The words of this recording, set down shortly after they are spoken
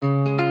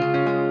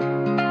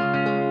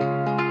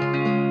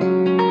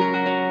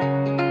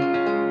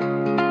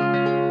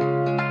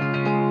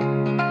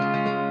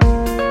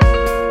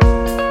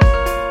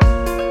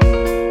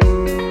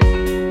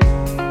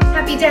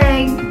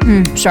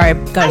Sorry.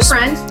 Hi,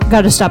 friend.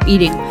 Got to stop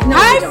eating. No,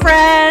 Hi,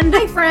 friend.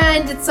 Hi,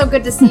 friend. It's so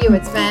good to see you.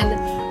 It's been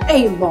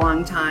a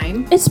long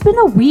time. It's been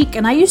a week,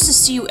 and I used to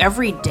see you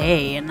every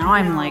day, and now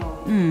I'm like,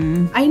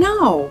 I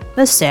know.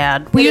 That's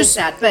sad. It is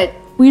sad, but...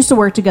 We used to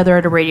work together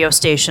at a radio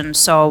station,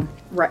 so...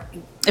 Right.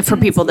 For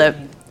people that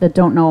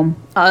don't know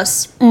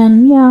us.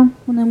 And, and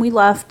then we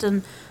left,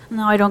 and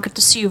now I don't get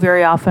to see you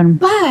very often.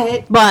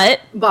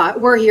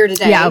 But we're here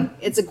today. Yeah.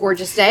 It's a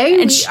gorgeous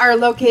day. And we are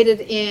located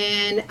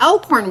in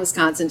Elkhorn,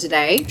 Wisconsin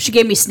today. She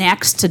gave me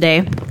snacks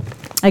today.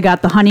 I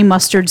got the honey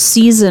mustard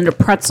seasoned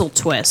pretzel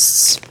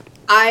twists.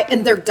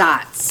 And they're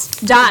dots.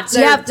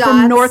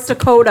 From North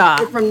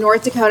Dakota. From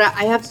North Dakota.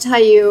 I have to tell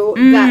you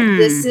that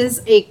this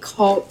is a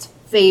cult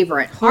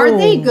favorite. Oh. Are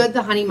they good,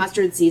 the honey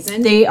mustard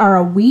seasoned? They are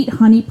a wheat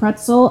honey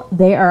pretzel.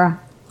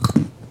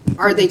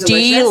 Are they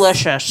delicious?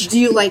 Delicious. Do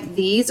you like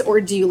these or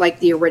do you like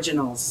the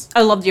originals?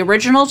 I love the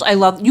originals.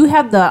 You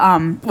have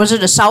the, was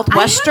it a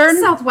Southwestern? I have a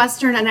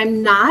Southwestern, and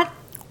I'm not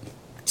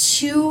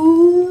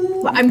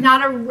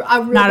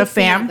a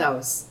fan of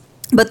those.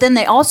 But then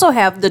they also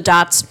have the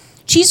Dots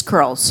cheese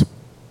curls.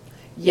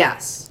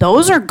 Yes.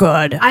 Those are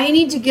good. I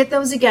need to get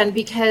those again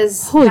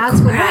because Holy that's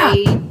crap.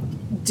 when I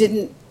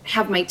didn't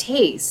have my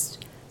taste.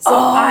 So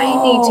I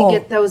need to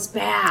get those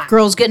back.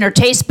 Girl's getting her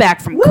taste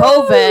back from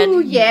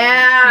COVID.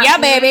 Yeah. Yeah,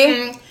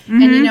 baby. Mm-hmm.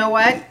 And you know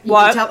what? You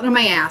What? can tell it on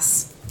my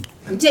ass.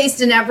 I'm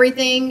tasting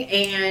everything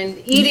and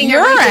eating Your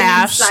everything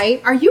ass? in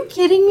sight. Are you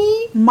kidding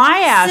me? My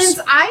ass. Since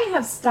I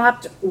have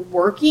stopped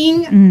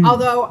working,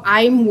 although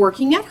I'm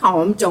working at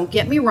home, don't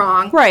get me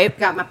wrong. Right.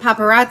 Got my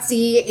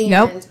paparazzi and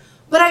Yep.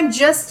 but I'm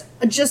just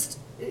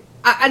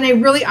and I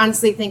really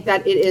honestly think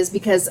that it is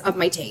because of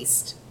my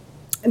taste.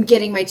 I'm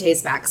getting my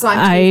taste back. So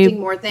I'm tasting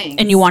more things.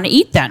 And you want to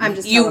eat then. I'm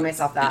just telling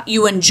myself that.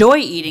 You enjoy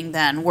eating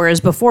then, whereas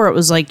before it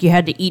was like you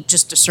had to eat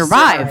just to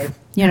survive.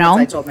 You know?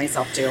 That's what I told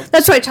myself too.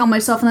 That's what I tell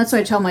myself, and that's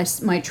what I tell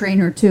my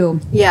trainer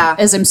too. Yeah.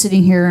 As I'm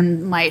sitting here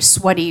in my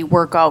sweaty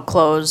workout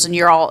clothes, and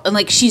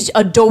like she's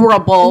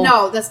adorable.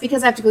 No, that's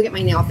because I have to go get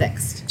my nail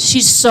fixed.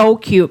 She's so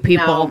cute,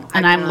 people. No,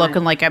 and I'm I'm not.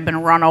 looking like I've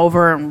been run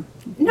over and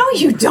No,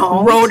 you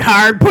don't. rode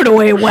hard, put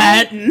away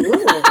wet. And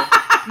Ooh.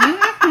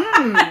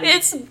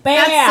 it's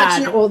bad. That's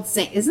such an old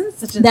saying, isn't it?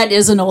 Such an That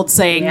is an old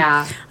saying.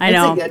 Yeah, I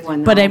know. it's a good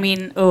one, But though. I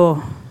mean,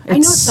 oh,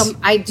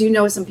 I do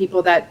know some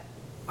people that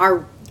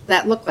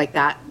look like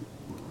that,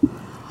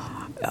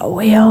 Oh,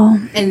 well.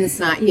 and it's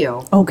not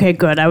you. Okay,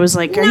 good. I was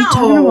like, are you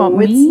talking about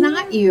me? It's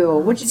not you.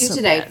 What'd you do So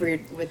today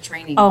bad. with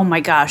training? Oh my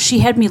gosh, she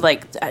had me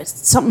like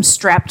something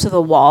strapped to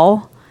the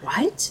wall.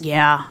 What?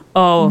 Yeah.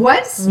 Oh.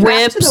 What?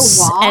 Strapped Whips to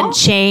the wall? and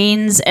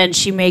chains, and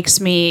she makes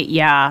me.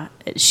 Yeah,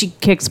 she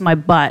kicks my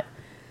butt.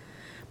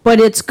 But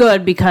it's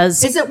good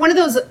because Is it one of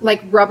those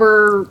like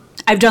rubber?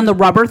 I've done the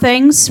rubber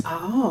things.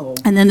 Oh.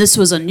 And then this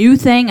was a new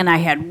thing, and I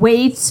had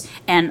weights,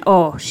 and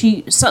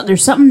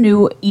there's something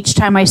new each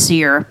time I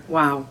see her,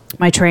 Wow.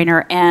 my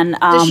trainer, and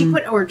Does she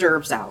put hors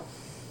d'oeuvres out?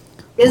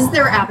 Is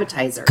there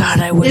appetizers? God,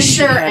 I wish Is she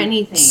there had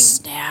anything?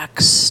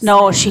 snacks.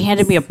 No, she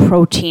handed me a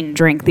protein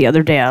drink the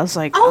other day. I was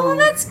like, Oh,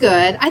 that's good.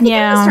 I think I'm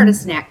Yeah. gonna start a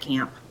snack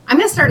camp. I'm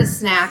gonna start a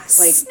snack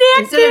Snack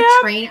instead camp?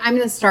 of training. I'm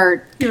gonna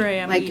start Here I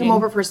am like eating. come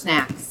over for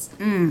snacks.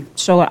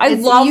 so I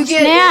It's- love you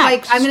get, snacks.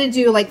 Like I'm gonna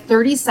do like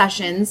 30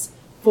 sessions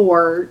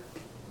for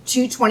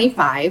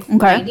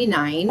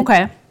 $225.99.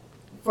 Okay,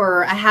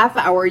 For a half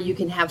hour, you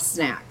can have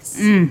snacks.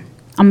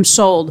 I'm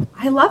sold.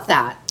 I love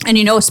that. And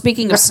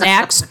speaking of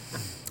snacks,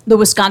 the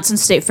Wisconsin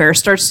State Fair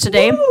starts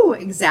today. Ooh,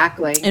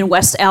 exactly. In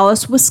West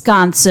Allis,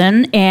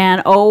 Wisconsin,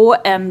 and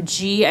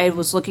OMG, I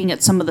was looking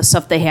at some of the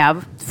stuff they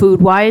have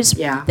food-wise.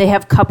 Yeah. They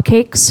have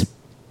cupcakes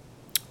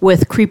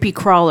with creepy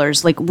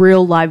crawlers, like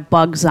real live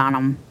bugs on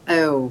them.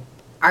 Oh,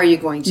 are you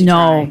going to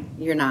No. try?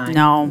 You're not.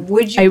 No.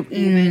 Would you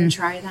even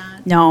try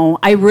that? No,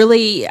 I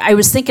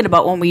was thinking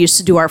about when we used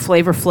to do our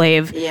Flavor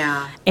Flav.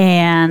 Yeah,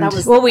 And, That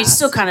was well, the we best.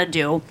 still kind of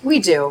do. we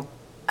do.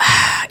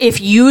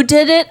 If you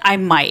did it, I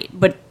might,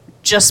 but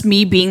just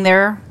me being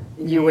there,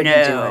 You wouldn't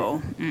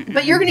no. do it.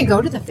 But you're going to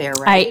go to the fair,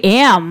 right? I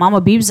am.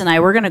 Mama Beebs and I,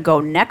 we're going to go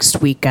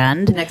next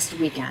weekend. Next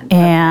weekend.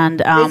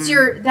 And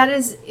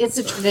it's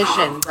a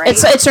tradition, right?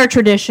 it's our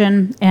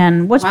tradition.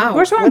 And what's wrong,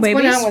 What's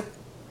babies? going on with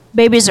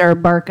Babies are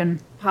barking.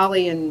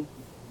 Polly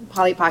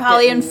Pocket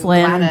Polly and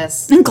Flynn.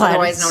 Gladys, And Gladys.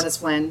 otherwise known as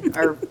Flynn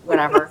or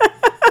whatever.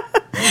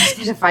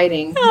 They're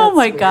fighting. Oh That's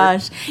my weird.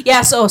 gosh.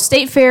 Yeah, so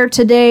State Fair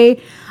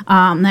today.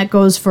 That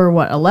goes for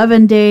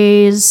 11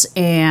 days,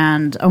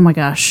 and oh my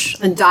gosh.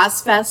 And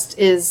Das Fest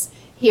is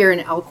here in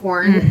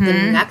Elkhorn the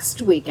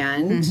next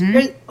weekend.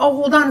 Oh,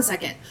 hold on a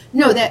second.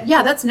 No,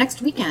 that's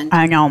next weekend.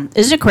 I know.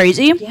 Isn't it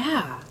crazy?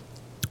 Yeah.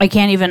 I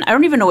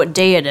don't even know what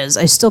day it is.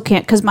 I still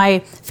can't, because my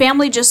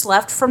family just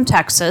left from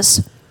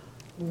Texas.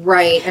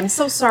 Right. I'm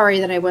so sorry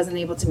that I wasn't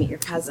able to meet your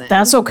cousin.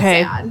 That's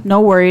okay. Sad.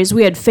 No worries.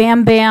 We had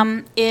Fam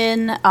Bam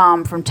in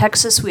from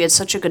Texas. We had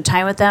such a good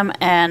time with them,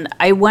 and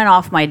I went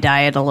off my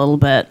diet a little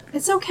bit.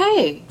 It's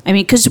okay. I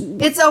mean, because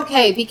it's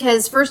okay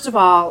because first of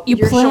all,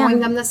 you're showing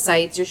them the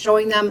sights. You're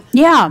showing them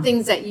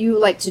things that you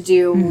like to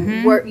do.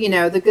 Where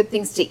the good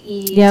things to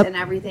eat and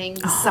everything.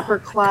 The supper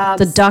clubs.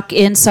 The Duck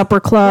Inn Supper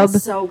Club.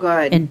 That's so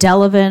good. In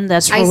Delavan.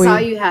 That's where I saw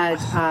you had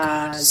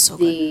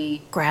the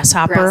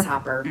Grasshopper.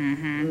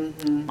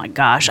 Oh my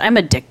gosh, I'm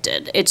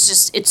addicted.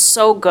 It's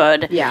so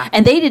good. Yeah.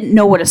 And they didn't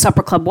know what a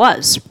supper club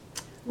was.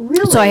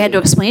 Really? So I had to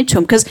explain it to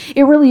them because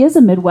it really is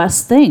a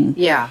Midwest thing.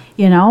 Yeah.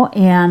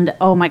 And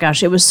oh my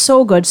gosh, it was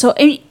so good. So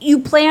and you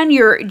plan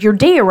your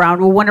day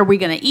around, well, when are we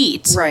going to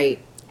eat? Right.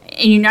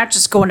 And you're not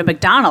just going to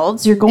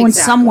McDonald's. You're going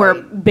somewhere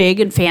big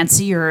and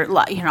fancy or,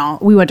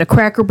 we went to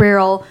Cracker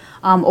Barrel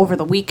over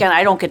the weekend.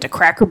 I don't get to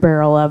Cracker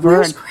Barrel ever.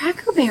 Where's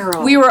Cracker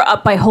Barrel? We were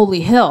up by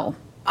Holy Hill.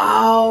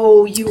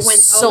 Oh, you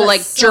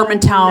went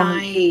Germantown,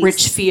 nice.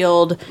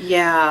 Richfield.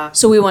 Yeah.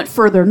 So we went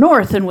further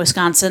north in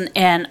Wisconsin,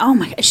 and oh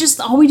my, it's just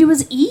all we do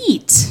is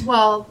eat.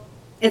 Well,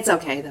 it's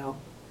okay though.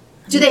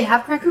 Do they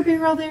have Cracker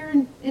Barrel there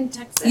in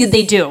Texas? Yeah,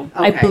 they do.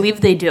 Okay. I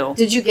believe they do.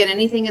 Did you get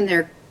anything in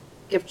their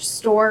gift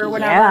store or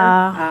whatever?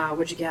 Yeah.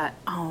 What'd you get?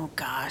 Oh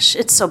gosh,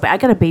 it's so bad. I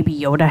got a Baby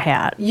Yoda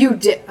hat. You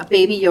did a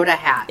Baby Yoda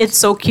hat. It's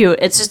so cute.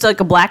 It's just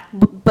like a black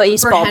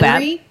baseball for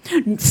Henry?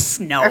 bat.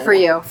 No, or for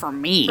you? For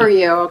me. For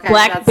you, okay.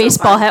 Black That's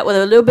baseball hat with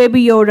a little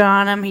Baby Yoda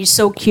on him. He's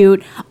so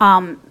cute.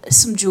 Some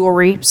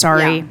jewelry.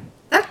 Sorry.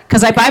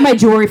 Because I buy my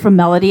jewelry from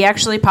Melody,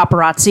 actually,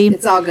 paparazzi.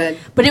 It's all good.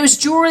 But it was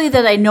jewelry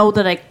that I know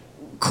that I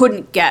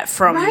couldn't get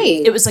from.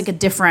 Right. It was like a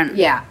different.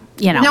 Yeah.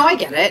 No, I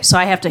get it. So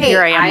I have to.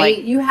 Here I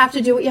am. You have to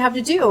do what you have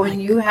to do,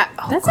 and you have.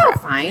 That's all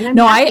fine.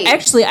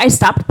 I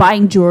stopped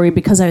buying jewelry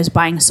because I was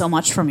buying so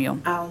much from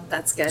you. Oh,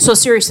 that's good. So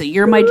seriously,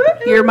 you're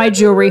my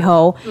jewelry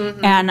hoe,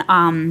 and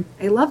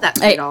I love that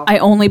title. I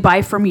only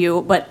buy from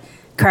you, but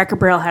Cracker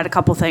Barrel had a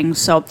couple things.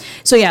 So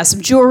yeah,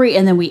 some jewelry,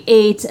 and then we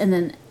ate, and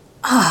then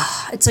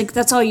it's like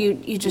that's all you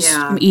just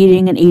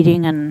eating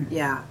and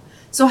yeah.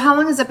 So how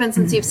long has it been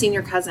since you've seen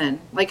your cousin?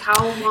 Like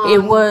how long?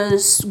 It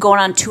was going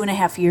on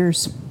 2.5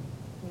 years.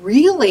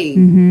 Really?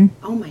 Mm-hmm.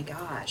 Oh my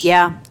gosh.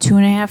 Yeah,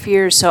 2.5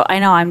 years. So I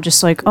know I'm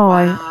just like,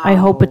 I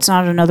hope it's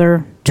not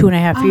another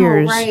 2.5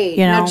 years. Right.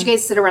 Now, did you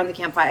guys sit around the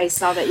campfire? I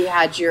saw that you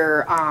had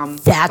your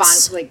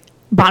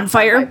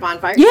bonfire.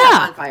 Bonfire.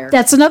 Yeah, bonfire.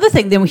 That's another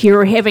thing. Then here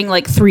we're having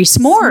like 3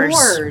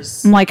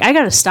 s'mores. I'm like, I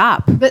gotta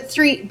stop. But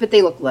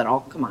they look little.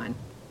 Come on.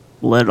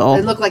 Little.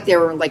 They look like they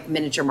were like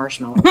miniature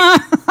marshmallows.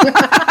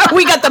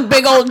 We got the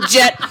big old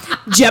jet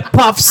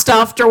puff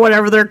stuffed or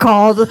whatever they're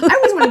called. I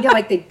always want to get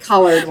like the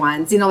colored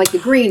ones, like the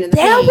green and the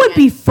that pink. Would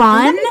be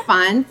fun. That'd be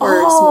fun for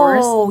s'mores.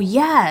 Oh,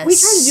 yes. We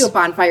try to do a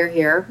bonfire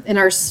here in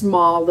our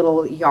small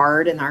little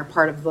yard in our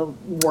part of the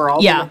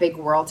world. Yeah. In the big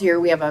world here.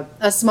 We have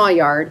a small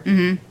yard.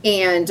 Mm-hmm.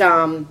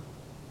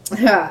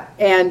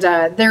 And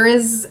there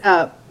is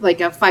like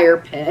a fire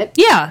pit.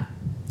 Yeah.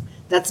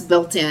 That's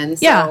built in.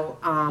 So,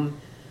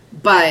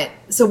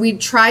 so we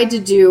tried to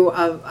do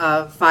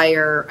a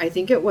fire. I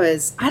think it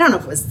was, I don't know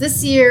if it was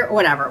this year or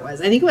whatever it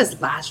was. I think it was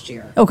last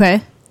year.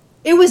 Okay.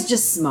 It was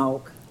just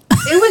smoke.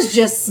 It was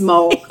just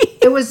smoke.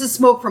 It was the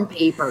smoke from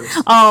papers.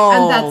 Oh.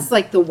 And that's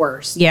like the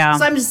worst. Yeah.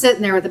 So I'm just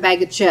sitting there with a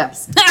bag of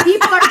chips.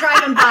 People are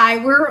driving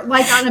by. We're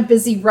like on a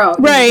busy road.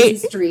 Right. A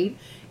busy street.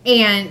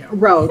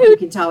 And road. You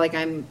can tell like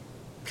I'm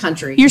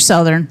country. You're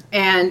Southern.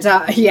 And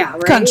yeah,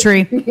 right?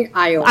 Country.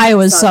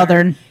 Iowa's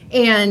Southern.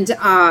 And,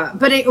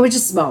 but it was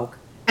just smoke.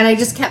 And I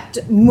just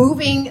kept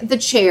moving the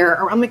chair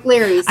around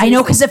McLary's. I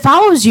know, because it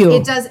follows you.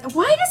 It does.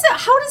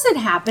 How does it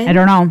happen? I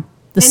don't know.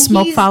 The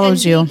smoke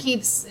follows you. He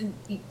keeps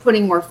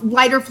putting more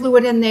lighter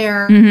fluid in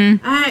there.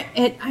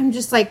 Mm-hmm. I'm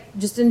just like,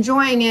 just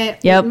enjoying it.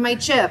 Yep. Eating my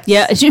chips.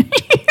 Yeah, your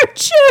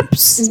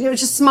chips. And it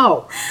was just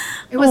smoke.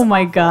 It was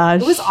my awful.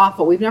 gosh. It was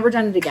awful. We've never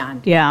done it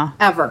again. Yeah.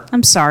 Ever.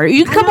 I'm sorry.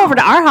 You can come over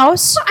to our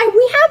house.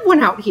 We have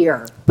one out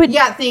here. But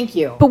yeah, thank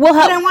you. But we'll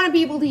have. But I want to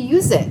be able to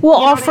use it. We'll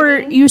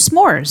offer you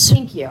s'mores.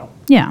 Thank you.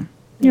 Yeah.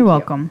 You're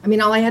welcome. I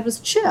mean, all I had was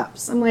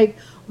chips. I'm like,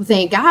 well,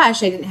 thank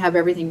gosh I didn't have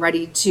everything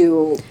ready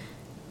to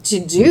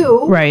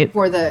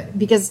do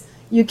because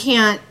you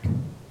can't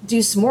do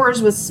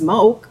s'mores with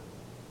smoke.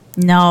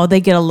 No, they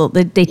get a little.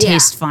 They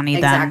taste funny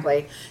then.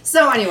 Exactly.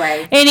 So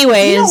anyways, you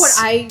know what?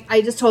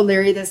 I just told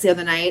Larry this the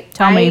other night.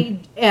 Tell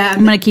me.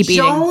 I'm gonna keep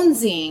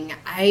jonesing.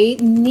 I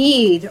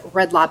need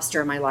Red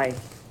Lobster in my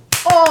life.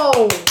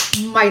 Oh,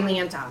 my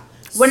Lanta.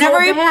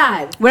 Whenever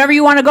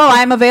you want to go,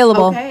 I'm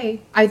available. Okay.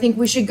 I think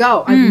we should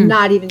go. I'm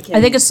not even kidding. I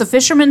think it's the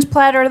fisherman's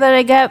platter that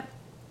I get.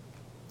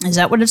 Is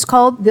that what it's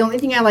called? The only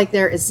thing I like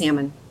there is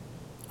salmon.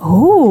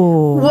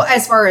 Oh. Well,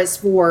 as far as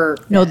for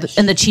fish.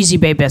 And the Cheesy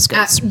Bay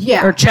biscuits.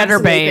 Or Cheddar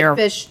Bay or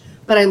fish.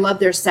 But I love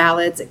their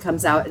salads. It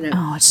comes out in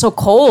it's so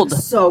cold.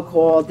 So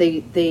cold.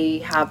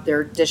 They have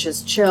their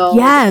dishes chilled.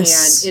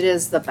 Yes. And it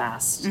is the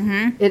best.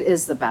 Mm-hmm. It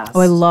is the best.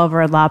 Oh, I love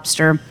Red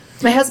Lobster.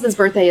 My husband's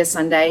birthday is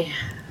Sunday.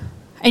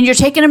 And you're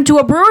taking him to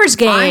a Brewers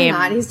game. I'm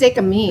not. He's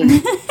taking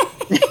me.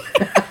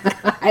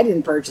 I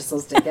didn't purchase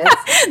those tickets.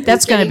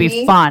 That's going to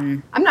be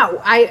fun. I'm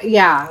not.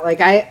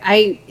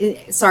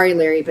 Sorry,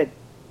 Larry, but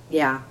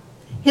yeah.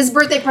 His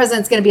birthday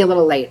present's going to be a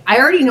little late. I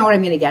already know what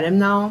I'm going to get him,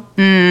 though.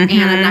 And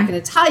I'm not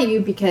going to tell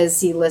you because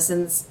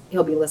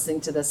he'll be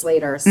listening to this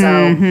later.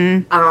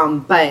 So,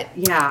 but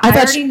yeah, I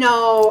already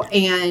know.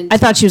 And I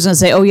thought she was going to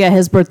say, oh, yeah,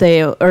 his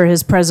birthday or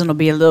his present will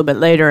be a little bit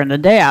later in the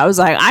day. I was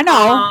like, I know.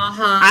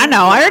 I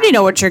know. I already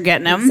know what you're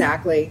getting him.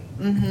 Exactly.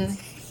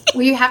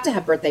 Well, you have to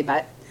have birthday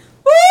butt.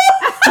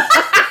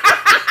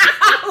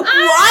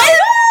 What?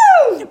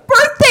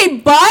 Birthday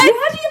butt?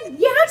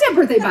 You have to have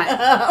birthday butt.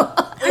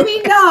 I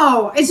mean,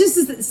 no. It's just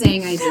a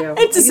saying I do.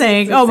 It's a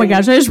saying. Oh, my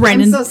gosh. I just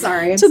ran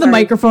into the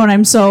microphone.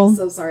 I'm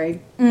so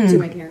sorry to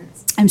my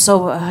parents. I'm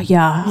so,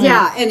 yeah.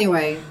 Yeah,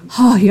 anyway.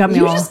 Oh, you got me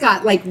You all just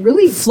got, like,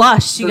 really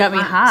flushed. You got me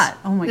hot.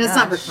 Oh, my gosh. It's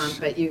not verklempt,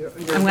 but you're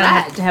I'm going to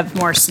have to have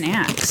more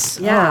snacks.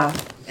 Yeah.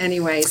 Oh.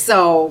 Anyway,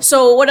 so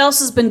what else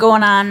has been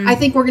going on? I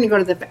think we're going to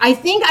go to I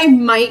think I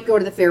might go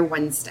to the fair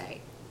Wednesday.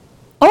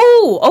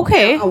 Oh,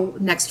 okay.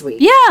 Next week.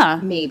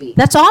 Yeah. Maybe.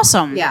 That's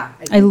awesome. Yeah.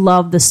 I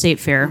love the state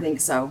fair. I think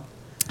so.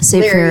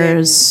 State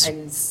fairs.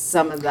 And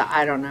some of the,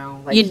 I don't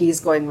know, like he's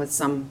going with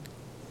some,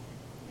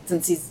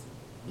 since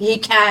he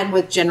can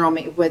with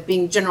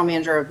being general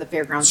manager of the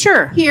fairgrounds.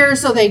 Sure. Here,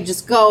 so they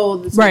just go,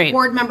 the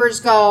board members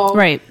go.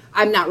 Right.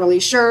 I'm not really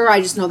sure.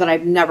 I just know that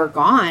I've never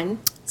gone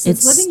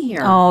since living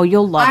here. Oh,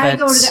 you'll love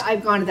it.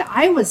 I've gone to the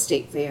Iowa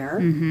State Fair,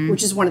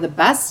 which is one of the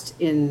best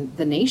in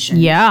the nation.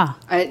 Yeah.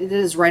 It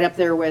is right up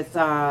there with,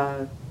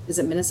 is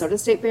it Minnesota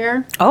State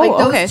Fair?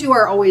 Oh, those two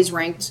are always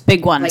ranked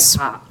big ones.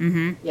 Like top.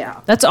 Yeah.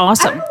 That's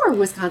awesome. I don't know where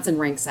Wisconsin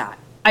ranks at.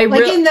 In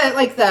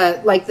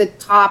the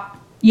top.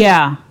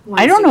 Yeah.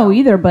 I don't know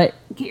either, but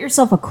get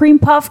yourself a cream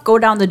puff, go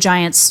down the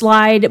giant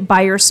slide,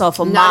 buy yourself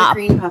a mop. Not a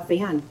cream puff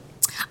fan.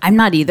 I'm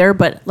not either,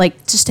 but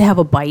like just to have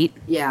a bite.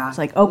 Yeah. It's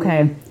like,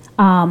 okay.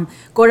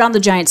 Go down the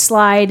giant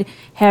slide,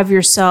 have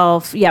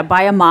yourself,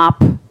 buy a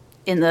mop.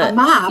 A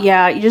mop?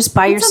 Yeah, you just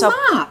buy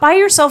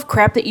yourself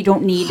crap that you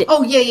don't need.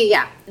 Oh,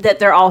 yeah. That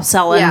they're all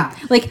selling. Yeah.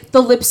 Like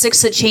the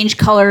lipsticks that change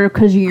color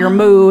because of your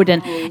mood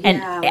and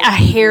a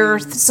hair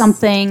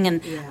something.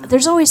 And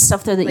there's always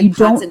stuff there that like you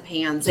don't. Pots and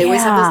pans. They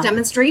always have those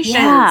demonstrations.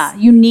 Yeah,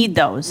 you need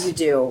those. You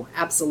do.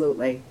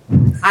 Absolutely.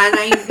 And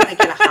I'm going to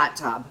get a hot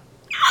tub.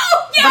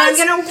 Oh, yes. But I'm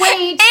going to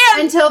wait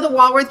until the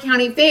Walworth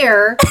County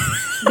Fair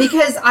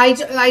because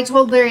I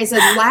told Larry, I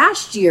said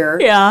last year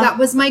that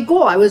was my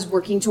goal. I was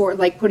working toward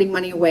like putting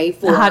money away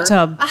for a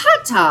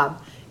hot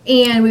tub.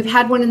 And we've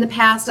had one in the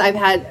past. I've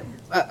had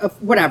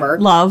whatever.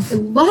 Love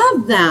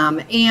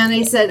them. And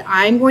I said,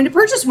 I'm going to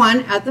purchase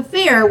one at the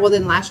fair. Well,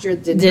 then last year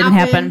it didn't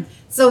happen.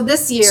 So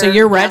this year. So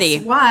you're ready.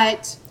 Guess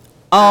what?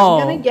 Oh.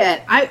 I'm going to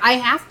get. I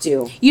have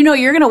to. You know,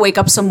 you're going to wake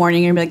up some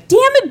morning and you're going to be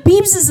like, damn it,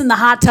 Beebs is in the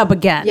hot tub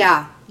again.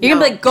 Yeah. You're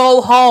going to be like,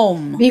 go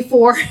home.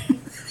 Before.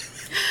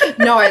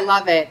 No, I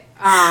love it.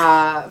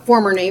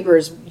 Former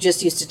neighbors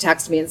just used to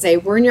text me and say,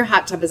 we're in your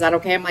hot tub. Is that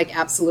okay? I'm like,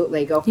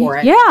 absolutely. Go for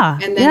it. Yeah.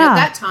 And then at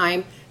that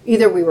time,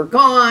 either we were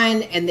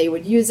gone and they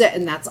would use it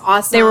and that's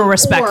awesome. They were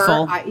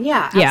respectful.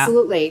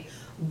 Absolutely.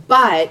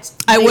 But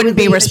I wouldn't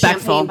be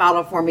respectful. A champagne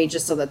bottle for me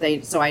just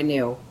so I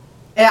knew.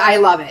 I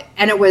love it.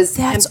 And it was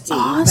empty.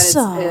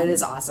 Awesome. But it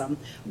is awesome.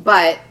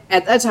 But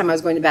at that time I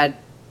was going to bed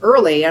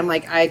early. I'm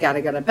like, I got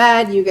to go to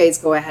bed. You guys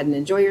go ahead and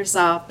enjoy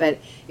yourself. But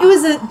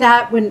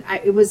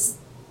it was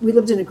we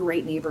lived in a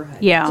great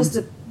neighborhood. Yeah. Just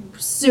a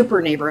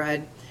super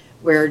neighborhood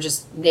where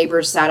just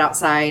neighbors sat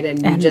outside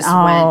and we just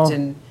went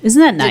and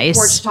isn't that nice?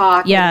 Porch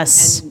talk.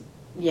 Yes.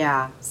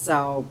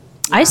 So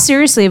I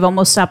seriously have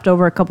almost stopped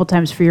over a couple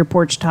times for your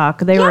porch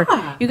talk.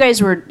 You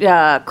guys were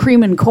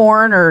creaming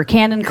corn or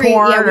canning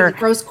corn. Yeah, we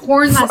froze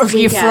corn last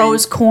weekend. You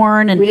froze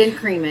corn and we didn't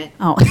cream it.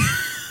 Oh.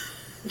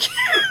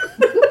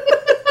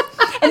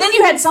 And then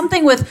you had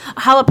something with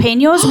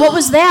jalapenos. What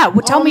was that?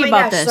 Tell me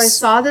about this. So I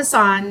saw this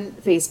on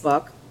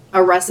Facebook,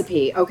 a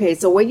recipe. Okay,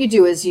 so what you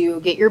do is you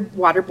get your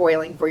water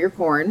boiling for your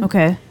corn.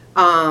 Okay.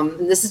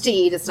 And this is to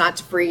eat. It's not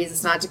to freeze.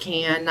 It's not to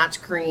can. Not to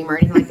cream or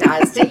anything like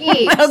that. It's to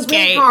eat.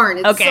 Okay. Sweet corn.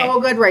 It's so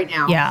good right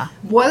now. Yeah.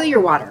 Boil your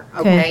water.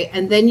 Okay.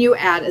 And then you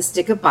add a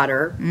stick of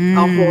butter,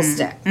 a whole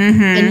stick,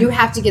 and you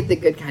have to get the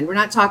good kind. We're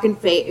not talking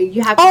fake.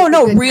 You have to. Oh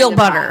no, real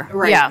butter.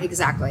 Right. Yeah.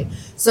 Exactly.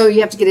 So you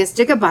have to get a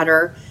stick of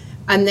butter,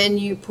 and then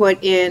you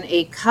put in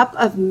a cup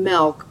of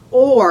milk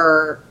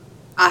or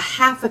a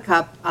half a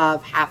cup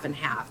of half and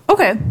half.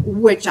 Okay.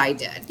 Which I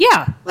did.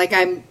 Yeah. Like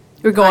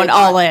You're going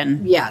all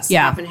in. Yes,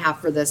 half and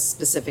half for this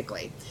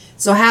specifically.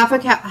 So half a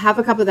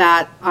cup of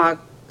that,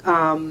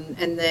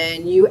 and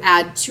then you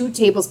add 2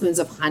 tablespoons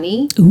of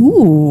honey.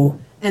 Ooh.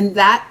 And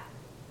that,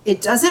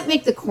 it doesn't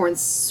make the corn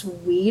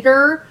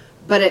sweeter,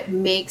 but it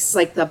makes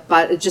like the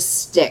butter, it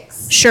just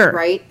sticks. Sure.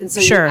 Right? And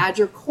so you add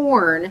your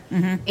corn,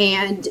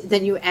 and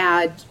then you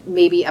add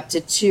maybe up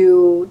to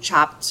 2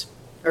 chopped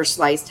or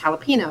sliced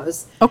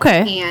jalapenos.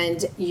 Okay.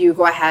 And you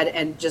go ahead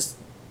and just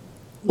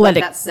let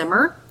that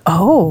simmer.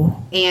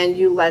 Oh. And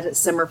you let it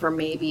simmer for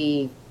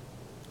maybe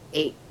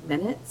 8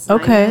 minutes.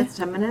 Okay.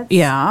 10 minutes.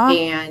 Yeah.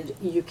 And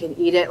you can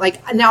eat it.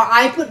 Like, now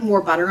I put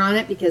more butter on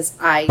it because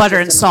butter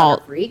and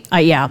salt.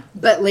 Yeah.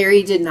 But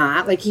Larry did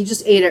not. Like, he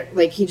just ate it.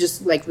 Like, he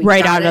just, like, we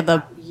right out of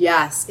the.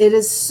 Yes. It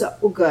is so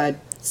good.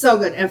 So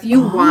good. And if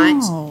you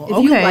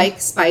you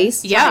like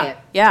spice, try it.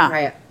 Yeah.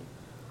 Try it.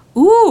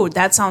 Ooh,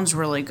 that sounds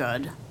really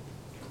good.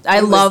 I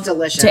love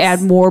delicious. to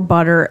add more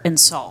butter and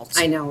salt.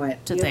 I know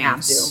it. To you things.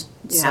 Have to.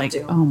 It's like,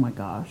 oh my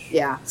gosh.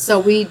 Yeah. So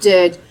we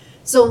did.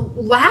 So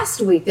last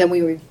week, then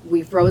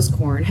we froze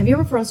corn. Have you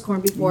ever froze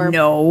corn before?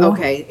 No.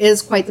 Okay. It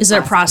is quite the process. Is it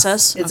a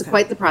process? It's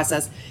quite the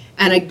process.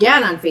 And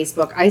again, on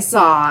Facebook, I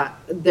saw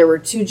there were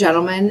two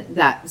gentlemen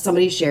that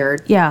somebody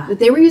shared. Yeah. That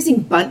they were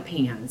using bundt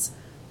pans.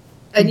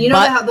 And you know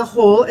how the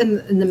hole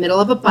in the middle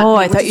of a butt pan,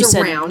 I thought you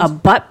said a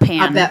butt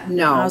pan.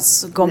 No. I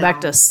was going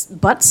back to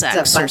butt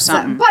sex or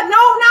something. But no,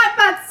 not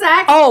butt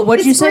sex. Oh, what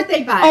did you say?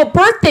 Birthday butt. Oh,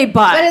 birthday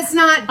butt. But it's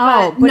not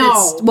butt. But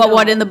it's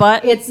what in the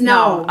butt? It's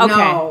no. Okay.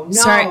 No.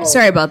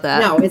 Sorry about that.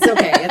 No, it's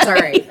okay. It's all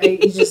right.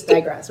 You just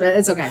digress, but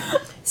it's okay.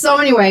 So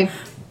anyway,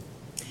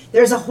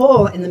 there's a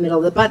hole in the middle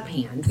of the butt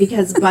pan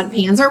because butt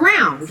pans are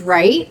round,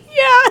 right?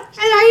 Yeah. And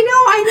I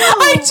know.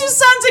 It just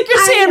sounds like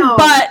you're saying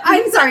butt.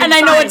 I'm sorry. And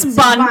I know it's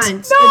bundt. No.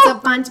 It's a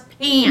bundt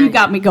pan. You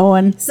got me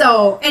going.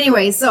 So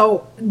anyway,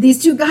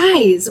 these two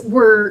guys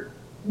were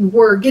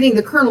getting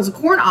the kernels of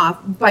corn off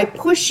by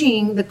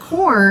pushing the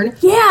corn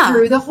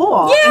through the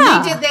hole. Yeah.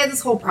 And they had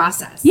this whole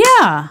process.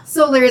 Yeah.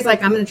 So Larry's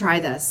like, I'm going to try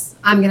this.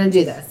 I'm going to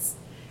do this.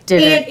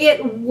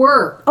 It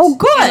worked. Oh,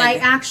 good. And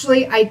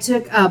I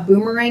took a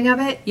boomerang of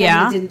it.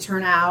 Yeah. And it didn't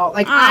turn out.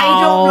 Like, I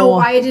don't know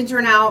why it didn't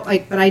turn out.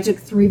 Like, but I took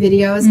 3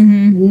 videos.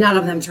 Mm-hmm. None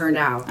of them turned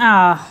out.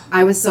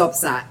 I was so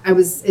upset.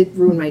 It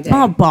ruined my day.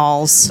 Oh,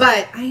 balls.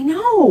 But I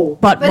know.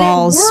 But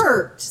balls. It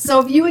worked.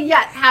 So if you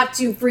yet have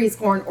to freeze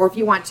corn, or if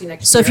you want to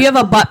next year. So if you have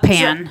a butt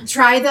pan.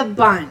 Try the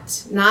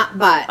bundt, not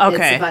butt.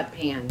 Okay. It's a butt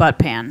pan. Butt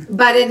pan.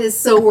 But it is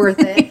so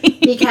worth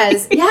it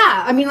because,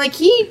 I mean, like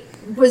he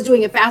was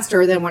doing it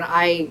faster than what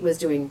I was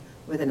doing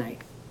with a knife.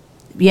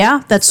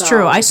 Yeah, that's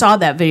true. I saw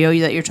that video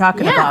that you're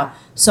talking about.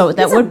 So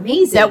that would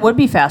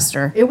be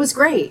faster. It was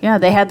great. Yeah,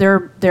 they had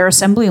their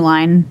assembly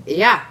line.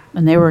 Yeah.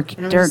 And they were and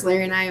it was just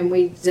Larry and I, and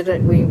we did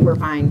it. We were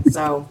fine.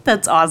 So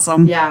that's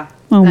awesome. Yeah.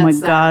 Oh my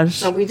gosh.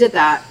 So we did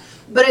that.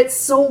 But it's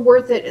so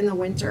worth it in the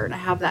winter to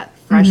have that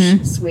fresh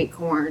sweet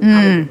corn.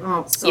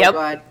 So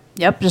good.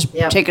 Yep, just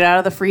take it out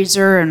of the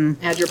freezer and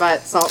add your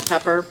butt, salt,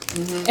 pepper.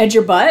 Mm-hmm. Add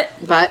your butt?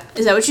 Butt.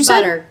 Is that what you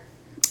said? Butter.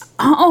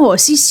 Oh,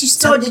 see, she's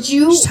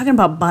talking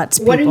about butts,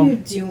 people. What are you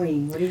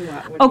doing? What do you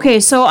want? Okay,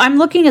 so I'm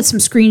looking at some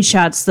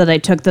screenshots that I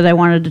took that I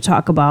wanted to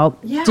talk about.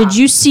 Yeah. Did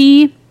you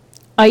see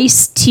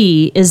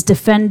Ice-T is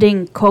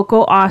defending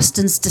Coco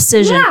Austin's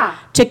decision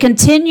to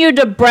continue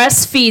to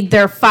breastfeed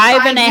their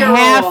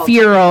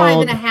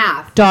 5.5-year-old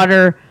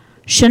daughter,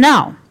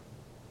 Chanel?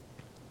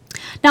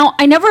 Now,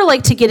 I never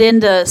like to get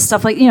into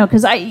stuff like,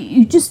 because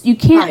you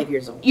can't 5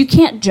 years old. You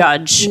can't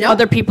judge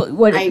other people.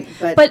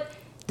 But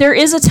there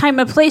is a time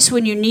and place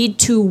when you need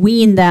to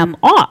wean them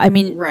off. I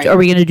mean, are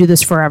we going to do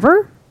this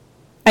forever?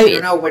 I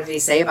don't know. What did he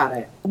say about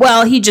it?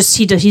 Well,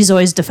 he's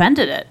always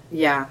defended it.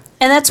 Yeah.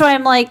 And that's why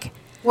I'm like...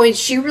 Well,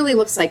 she really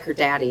looks like her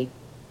daddy.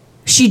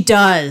 She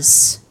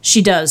does.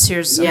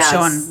 Here's I'm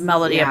showing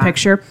Melody a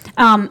picture.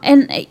 And,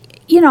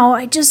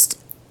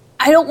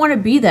 I don't want to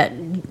be that,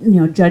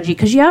 judgy,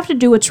 because you have to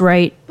do what's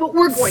right. But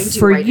we're going to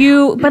for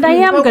you. Now. But I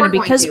am going to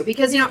because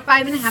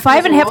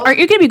 5.5. Aren't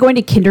you going to be going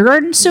to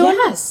kindergarten soon?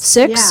 Yes.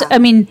 6. Yeah. I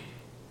mean,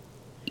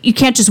 you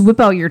can't just whip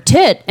out your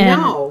tit and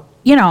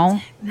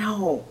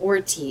No, or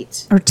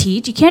teat. Or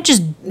teat. You can't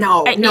just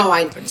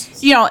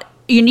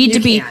you need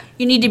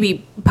to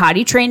be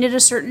potty trained at a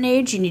certain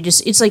age. You need to.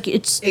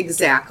 It's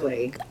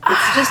exactly.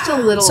 It's just a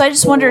little. So I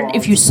just wondered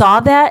if you saw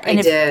that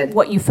and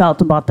what you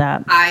felt about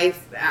that. I'm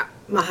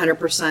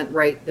 100%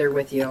 right there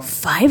with you.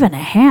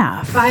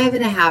 5.5.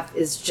 5.5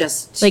 is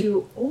just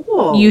too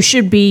old. You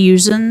should be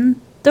using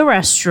the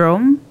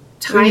restroom.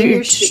 Tying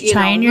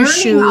your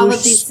shoes. All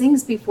of these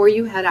things before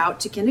you head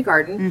out to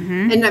kindergarten.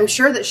 Mm-hmm. And I'm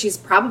sure that she's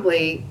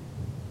probably,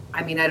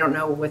 I don't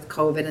know with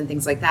COVID and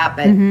things like that,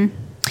 but and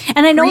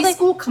I know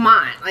preschool, come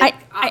on.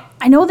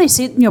 I know they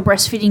say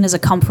breastfeeding is a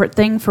comfort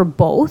thing for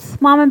both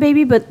mom and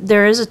baby, but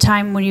there is a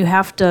time when you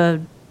have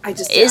to.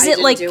 Is it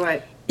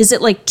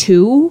like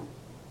 2?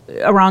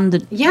 Around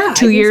the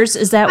 2 years?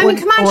 Is that come on,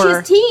 she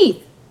has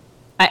teeth.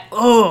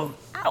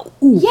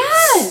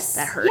 Yes.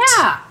 That hurts.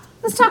 Yeah.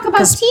 Let's talk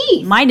about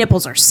teeth. My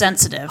nipples are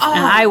sensitive, and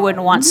I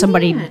wouldn't want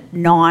somebody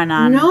gnawing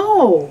on.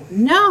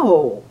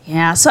 No.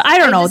 Yeah, so I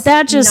don't know.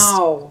 That just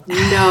no.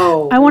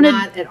 I wanted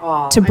not at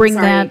all to bring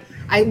that.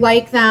 I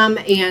like them,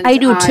 and I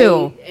do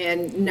too.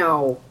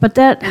 But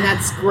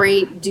that's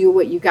great. Do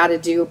what you got to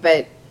do,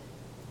 but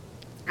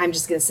I'm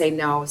just gonna say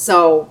no.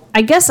 So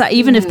I guess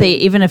even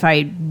if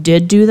I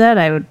did do that,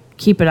 I would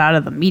keep it out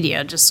of the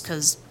media, just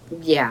because.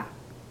 Yeah.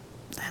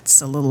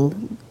 That's a little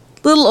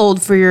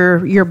old for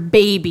your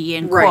baby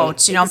in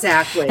quotes,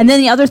 Exactly. And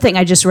then the other thing,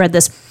 I just read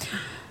this.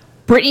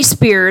 Britney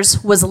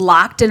Spears was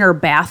locked in her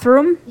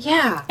bathroom.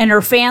 Yeah. And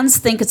her fans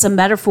think it's a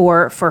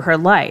metaphor for her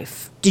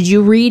life. Did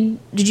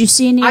you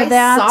see any of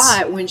that? I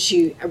saw it when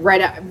she,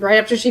 right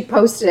after she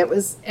posted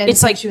it,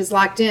 it's like she was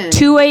locked in.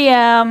 2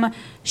 a.m.,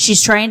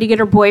 she's trying to get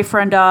her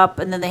boyfriend up,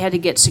 and then they had to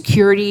get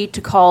security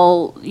to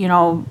called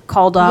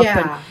up. Yeah.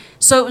 And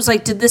so it was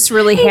like, did this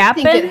really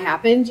happen? I think it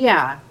happened,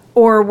 yeah.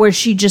 Or was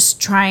she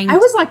just trying? I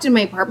was locked in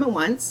my apartment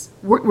once.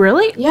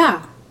 Really?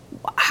 Yeah.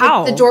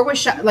 How? The door was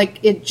shut.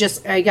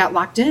 I got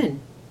locked in.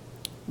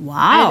 Wow.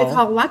 I had to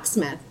call a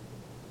locksmith.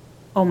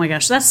 Oh my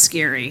gosh, that's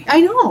scary.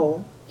 I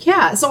know.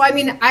 Yeah. So I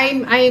mean,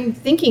 I'm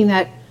thinking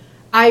that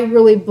I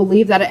really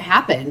believe that it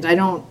happened.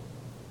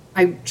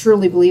 I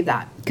truly believe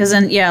that. Because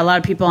then, a lot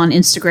of people on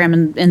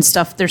Instagram and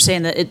stuff, they're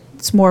saying that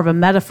it's more of a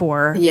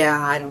metaphor. Yeah,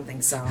 I don't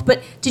think so.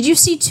 But did you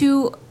see,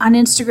 too, on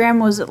Instagram,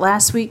 was it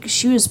last week?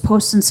 She was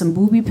posting some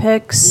booby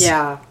pics.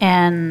 Yeah.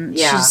 And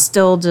she's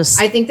still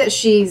just... I think that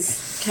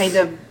she's kind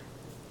of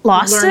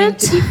learning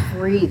to be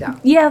free, though.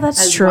 Yeah,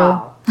 that's true.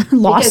 Well.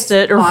 Lost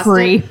it or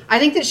free. It. I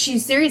think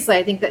that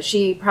I think that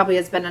she probably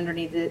has been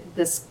underneath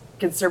this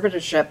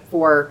conservatorship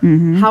for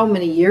how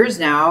many years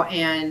now,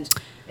 and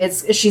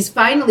she's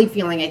finally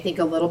feeling, I think,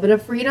 a little bit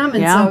of freedom.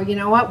 And so, you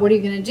know what are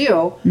you going to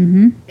do?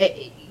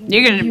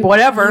 You're going to do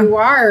whatever. You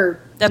are.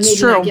 That's maybe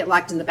true. Not get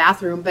locked in the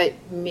bathroom, but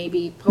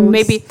maybe post.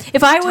 Maybe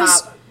if I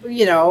was,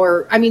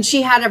 or I mean,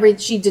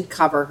 she did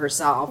cover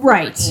herself,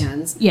 right? With her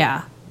hands,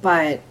 yeah.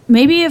 But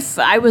maybe if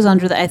I was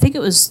under that, I think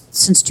it was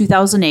since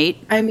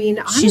 2008. I mean,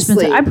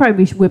 honestly, I'd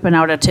probably be whipping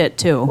out a tit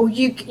too. Well,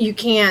 you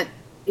can't.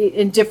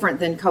 Indifferent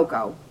than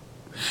Coco.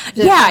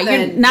 Yeah,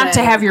 you're not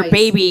to have your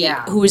baby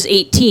who is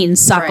 18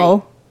 suckle.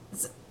 Right.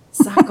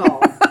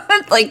 Suckle.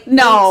 Like,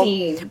 no.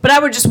 18. But I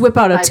would just whip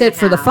out a tit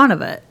for the fun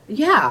of it.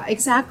 Yeah,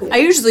 exactly. I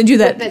usually do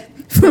that.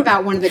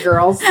 About one of the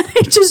girls.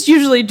 I just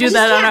usually do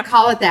that on a...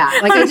 call it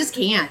that. Like, I just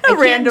can't. I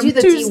random can't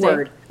do the Tuesday. T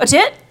word. A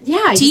tit? Yeah,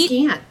 I just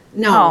can't.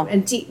 No. Oh.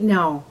 And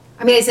no.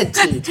 I mean, I said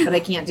teat, but I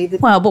can't do the...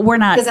 Well, but we're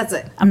not... Because that's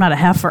it. I'm not a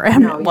heifer.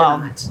 No, you're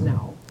not.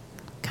 No.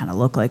 Kind of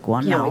look like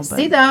one. Yeah, we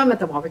see them at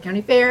the Walker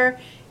County Fair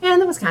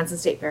and the Wisconsin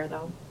State Fair,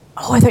 though.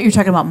 Oh, I thought you were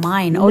talking about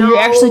mine. Oh, you're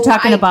actually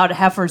talking about a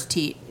heifer's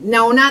teat.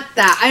 No, not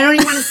that. I don't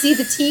even want to see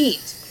the teat.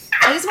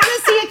 I just want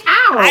to see a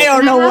cow. I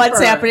don't know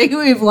what's happening.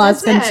 We've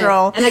lost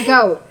control. And a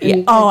goat.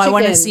 And I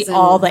want to see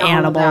all the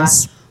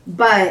animals.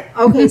 But,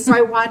 okay, so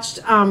I watched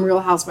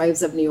Real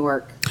Housewives of New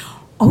York.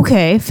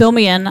 Okay, fill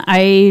me in.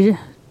 I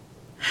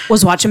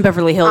was watching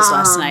Beverly Hills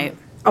last night.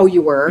 Oh,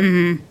 you were?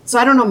 Mm-hmm. So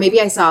I don't know. Maybe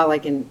I saw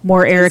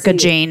more Erica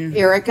Jane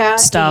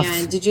stuff.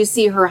 And did you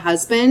see her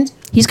husband?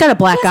 He's got a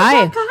black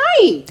eye.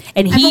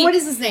 And what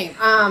is his name?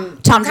 Tom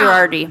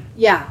Girardi.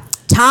 Yeah.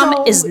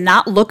 Tom is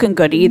not looking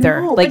good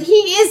either. No, but he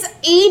is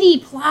 80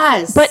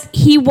 plus. But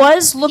he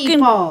was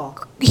looking.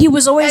 He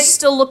was always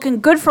still looking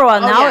good for a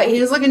while. Now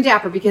he was looking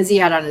dapper because he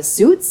had on his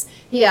suits.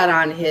 He had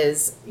on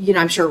his,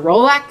 I'm sure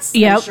Rolex.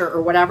 Yep. I'm sure,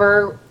 or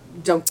whatever.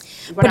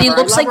 But he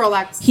looks like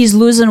Rolex. He's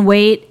losing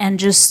weight and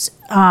just.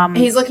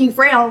 He's looking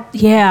frail.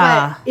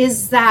 Yeah.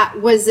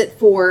 But was it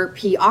for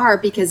PR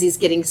because he's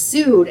getting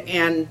sued?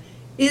 And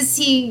is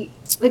he,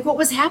 what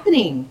was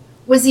happening?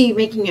 Was he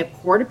making a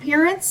court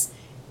appearance?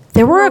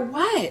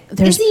 What?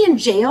 Is he in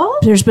jail?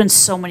 There's been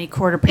so many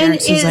court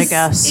appearances, I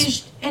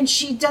guess. And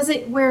she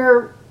doesn't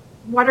wear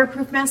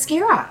waterproof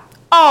mascara.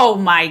 Oh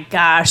my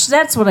gosh.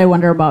 That's what I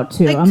wonder about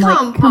too. I'm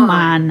like, come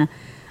on.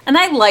 And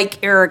I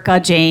like Erica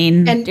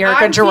Jane and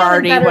Erica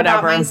Girardi, whatever.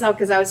 About myself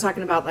because I was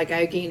talking about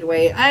I gained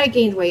weight. I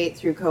gained weight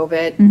through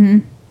COVID. Mm-hmm.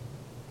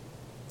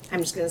 I'm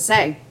just gonna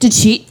say. Did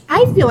she?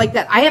 I feel like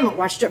that. I haven't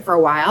watched it for a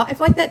while. I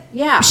feel like that.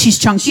 Yeah, she's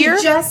chunkier.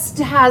 She just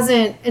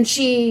hasn't,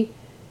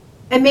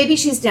 and maybe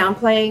she's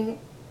downplaying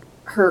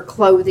her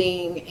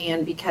clothing,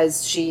 and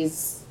because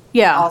she's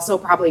also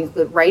probably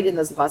included right in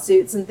those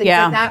lawsuits and things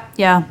like that.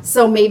 Yeah.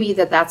 So maybe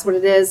that's what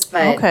it is.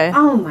 But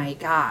oh my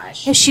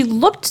gosh, yeah, she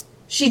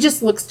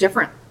just looks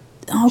different.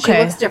 Okay. She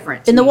looks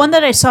different. And the one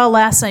that I saw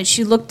last night,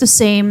 she looked the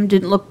same,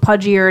 didn't look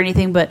pudgy or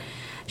anything, but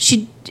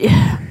she...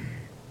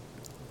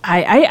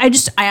 I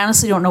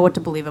honestly don't know what to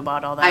believe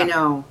about all that. I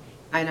know.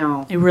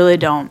 I really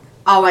don't.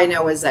 All I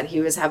know is that he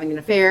was having an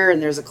affair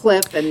and there's a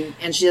clip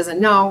and she doesn't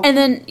know. And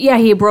then,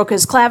 he broke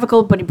his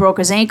clavicle, but he broke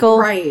his ankle.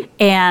 Right.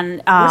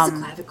 And... where's the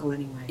clavicle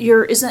anyway?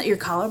 Isn't that your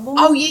collarbone?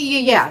 Oh,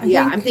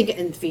 yeah. I'm thinking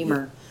in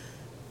femur.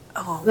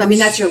 Oh, I mean,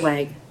 that's your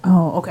leg.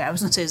 Oh, okay. I was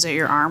going to say, is that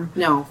your arm?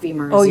 No,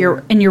 femur. Oh,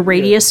 your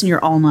radius and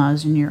your ulna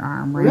is in your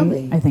arm, right?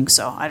 Really? I think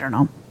so. I don't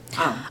know.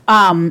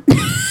 Oh.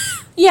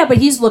 Yeah, but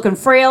he's looking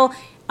frail.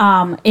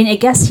 And I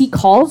guess he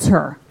calls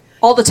her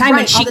all the time,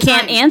 and she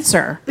can't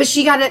answer. But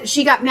she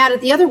got mad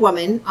at the other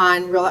woman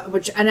on Real,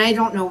 and I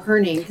don't know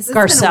her name because it's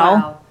Garcelle. been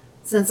a while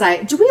since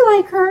do we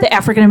like her? The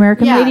African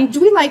American lady.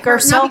 Do we like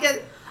Garcelle?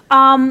 Her?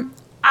 No,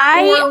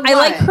 I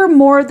like her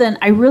more than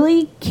I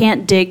really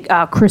can't dig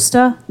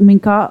Krista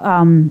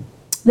Minka,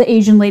 the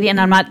Asian lady,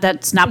 and I'm not.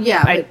 That's not.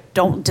 Yeah, I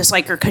don't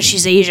dislike her because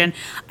she's Asian.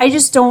 I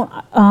just don't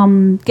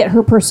get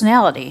her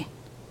personality.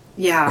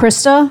 Yeah,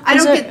 Krista. I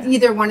don't get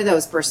either one of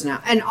those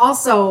personalities, and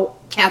also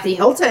Kathy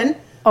Hilton.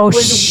 Oh,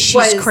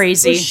 she's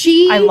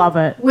crazy. I love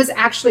it. Was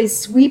actually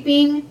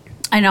sweeping.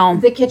 I know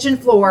the kitchen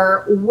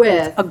floor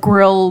with a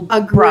grill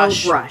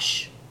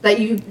brush. that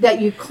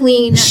you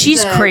clean.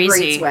 She's the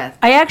crazy. grates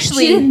with.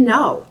 She didn't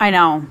know. I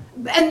know.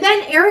 And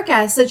then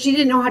Erica said she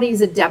didn't know how to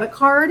use a debit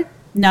card.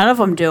 None of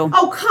them do.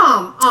 Oh,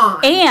 come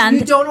on. And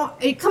you don't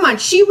know. Come on.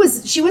 She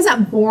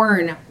wasn't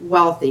born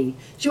wealthy.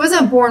 She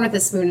wasn't born with a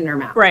spoon in her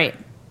mouth. Right.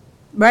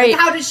 Like,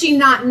 how does she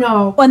not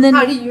know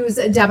how to use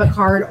a debit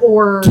card?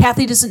 Or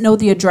Kathy doesn't know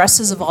the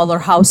addresses of all their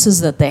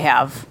houses that they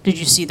have. Did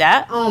you see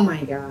that? Oh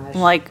my gosh!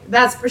 Like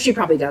she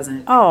probably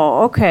doesn't.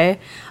 Oh, okay.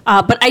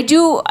 But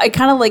I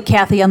kind of like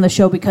Kathy on the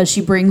show because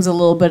she brings a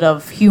little bit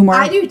of humor.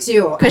 I do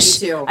too.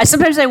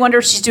 Sometimes I wonder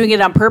if she's doing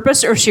it on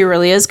purpose or if she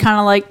really is kind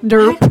of like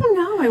derp. I don't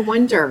know. I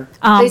wonder.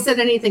 They said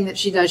anything that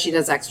she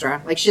does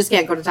extra. Like she just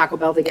can't go to Taco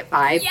Bell to get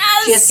 5.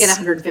 Yes. She has to get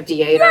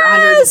 158 or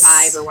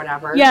 105 or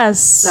whatever. Yes.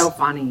 So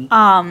funny.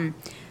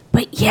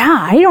 But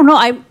yeah, I don't know.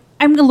 I'm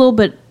a little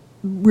bit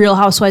Real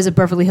Housewives of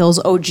Beverly Hills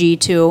OG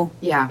too.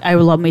 Yeah. I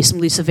love me some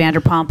Lisa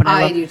Vanderpump, and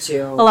I do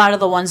too. A lot of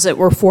the ones that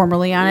were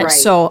formerly on it. Right.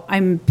 So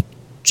I'm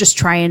just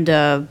trying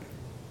to,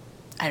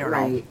 I don't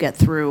know, get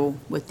through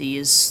with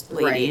these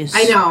ladies.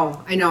 Right. I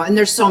know. And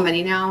there's so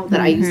many now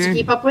that I used to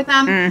keep up with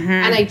them,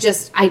 and I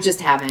just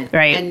haven't.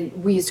 Right.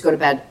 And we used to go to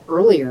bed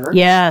earlier.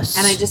 Yes.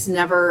 And I just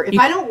never. If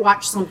I don't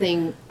watch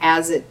something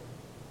as it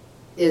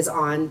is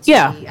on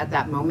TV at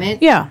that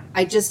moment. Yeah.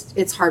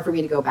 It's hard for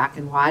me to go back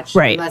and watch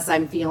unless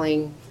I'm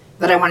feeling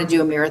that I want to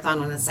do a marathon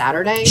on a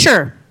Saturday.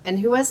 Sure.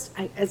 And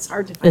it's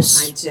hard to find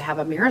time to have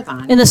a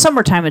marathon. In the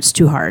summertime, it's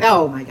too hard.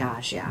 Oh my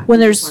gosh, yeah. When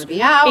there's want to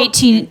be out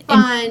 18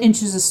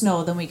 inches of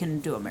snow, then we can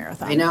do a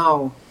marathon. I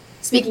know.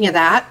 Speaking of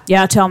that.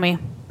 Yeah, tell me.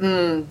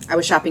 I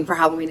was shopping for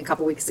Halloween a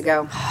couple weeks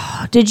ago.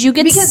 Did you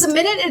get... Because the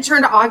minute it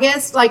turned to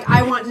August, like,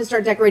 I want to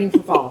start decorating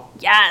for fall.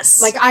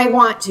 Yes. Like, I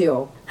want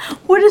to.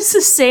 What is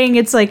this saying?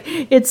 It's like,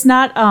 it's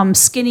not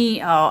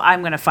skinny... Oh,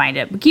 I'm going to find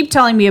it. But keep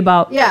telling me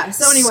about... Yeah,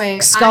 so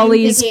anyway...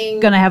 Scully's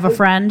going to have a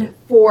friend.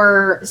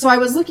 So I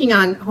was looking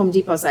on Home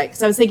Depot site,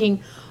 because I was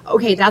thinking,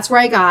 okay, that's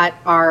where I got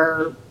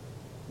our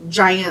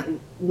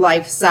giant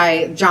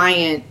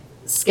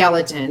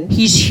skeleton.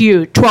 He's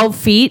huge. 12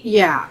 feet?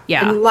 Yeah.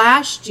 And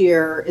last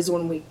year is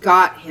when we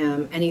got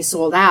him and he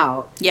sold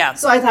out. Yeah.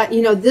 So I thought,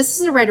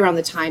 this is right around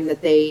the time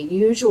that they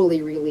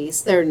usually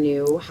release their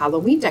new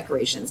Halloween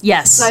decorations.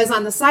 Yes. So I was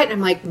on the site and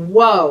I'm like,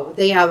 whoa,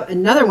 they have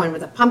another one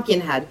with a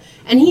pumpkin head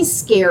and he's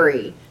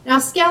scary. Now,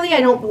 Skelly, I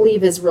don't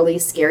believe is really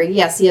scary.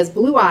 Yes, he has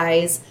blue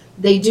eyes.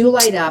 They do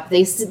light up.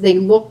 They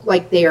look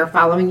like they are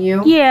following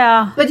you.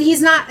 Yeah. But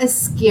he's not as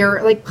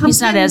scary. Like Pumpkin.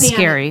 He's not as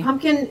scary.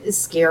 Pumpkin is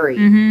scary.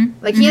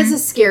 Mm-hmm. Like he has a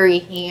scary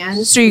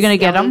hand. So you're going to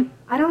get him?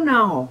 I don't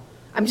know.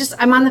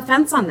 I'm on the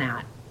fence on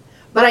that.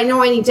 But I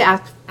know I need to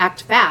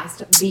act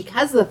fast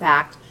because of the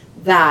fact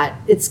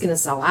that it's going to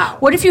sell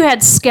out. What if you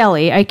had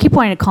Skelly? I keep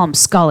wanting to call him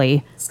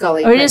Scully.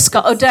 Scully. Or it is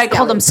Scully. Oh, did I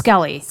call him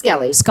Skelly?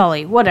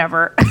 Skelly.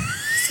 Whatever.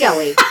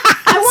 Skelly.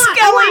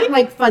 I want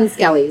like fun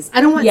Skellies.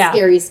 I don't want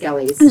scary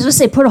Skellies. I was going to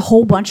say, put a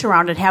whole bunch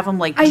around it. Have them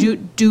like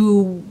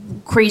do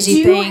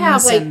crazy things. Do you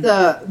have like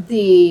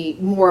the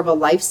more of a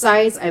life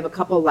size? I have a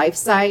couple life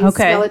size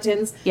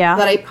skeletons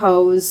that I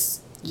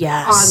pose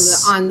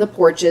on the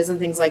porches and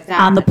things like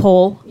that. On the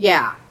pole?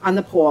 Yeah, on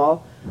the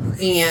pole.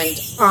 And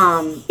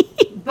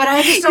but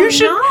I just don't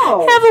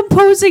know. Have them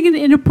posing in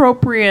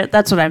inappropriate.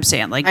 That's what I'm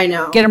saying. Like, I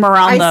know. Get them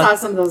around. I saw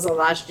some of those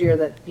last year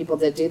that people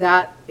did do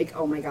that. Like,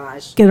 oh my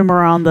gosh. Get them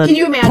around the. Can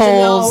you imagine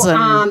poles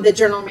though? The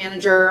general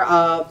manager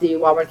of the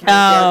Walworth County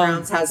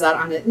Fairgrounds has that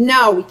on it.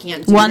 No, we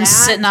can't do that. One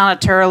sitting on a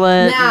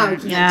turlet. No,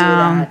 we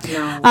can't do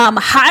that.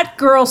 No. Hot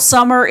girl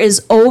summer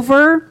is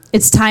over.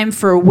 It's time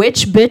for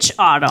Witch Bitch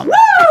Autumn. Woo!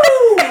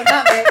 I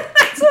love it.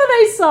 That's what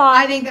I saw.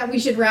 I think that we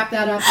should wrap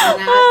that up on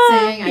that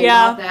saying. I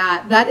love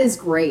that. That is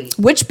great.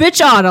 Witch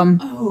Bitch Autumn.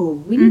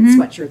 Oh, we need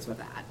sweatshirts with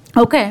that.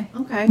 Okay.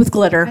 With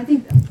glitter. I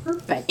think that's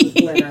perfect with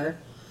glitter.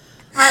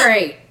 All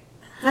right.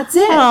 That's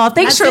it. Oh,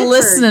 thanks for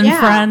listening,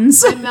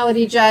 friends. I'm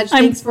Melody Judge.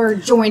 Thanks for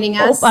joining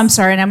us. Oh, I'm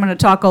sorry, and I'm going to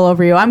talk all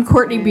over you. I'm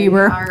Courtney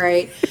Bieber. All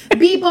right.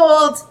 Be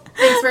bold.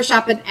 Thanks for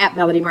shopping at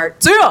Melody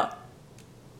Mart. See ya.